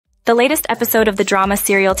The latest episode of the drama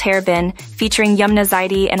serial Bin, featuring Yumna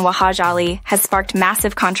Zaidi and Wahaj Ali, has sparked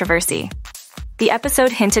massive controversy. The episode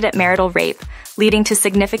hinted at marital rape, leading to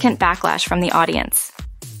significant backlash from the audience.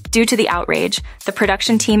 Due to the outrage, the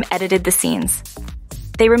production team edited the scenes.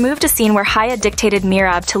 They removed a scene where Haya dictated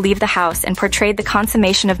Mirab to leave the house and portrayed the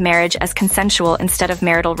consummation of marriage as consensual instead of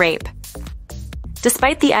marital rape.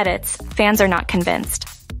 Despite the edits, fans are not convinced.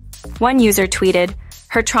 One user tweeted,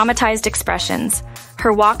 "Her traumatized expressions.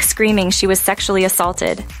 Her walk screaming she was sexually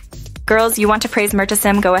assaulted. Girls, you want to praise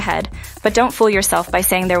Murtasim, go ahead, but don't fool yourself by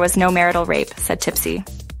saying there was no marital rape," said Tipsy.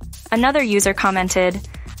 Another user commented,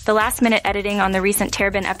 "The last-minute editing on the recent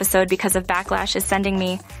Bin episode because of backlash is sending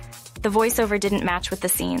me. The voiceover didn't match with the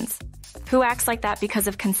scenes. Who acts like that because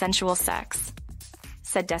of consensual sex?"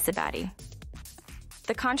 said Decibati.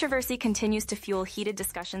 The controversy continues to fuel heated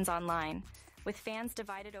discussions online, with fans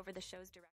divided over the show's direction.